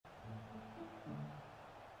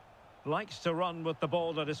Likes to run with the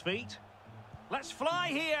ball at his feet. Let's fly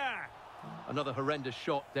here! Another horrendous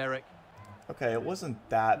shot, Derek. Okay, it wasn't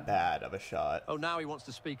that bad of a shot. Oh, now he wants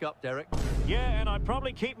to speak up, Derek. Yeah, and I'd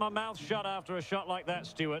probably keep my mouth shut after a shot like that,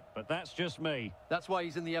 Stuart, but that's just me. That's why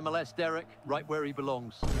he's in the MLS, Derek, right where he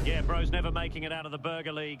belongs. Yeah, bro's never making it out of the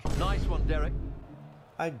Burger League. Nice one, Derek.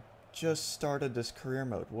 I just started this career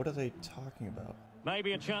mode. What are they talking about?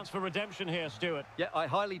 Maybe a chance for redemption here, Stuart. Yeah, I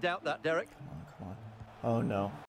highly doubt that, Derek. Come on, come on. Oh, no.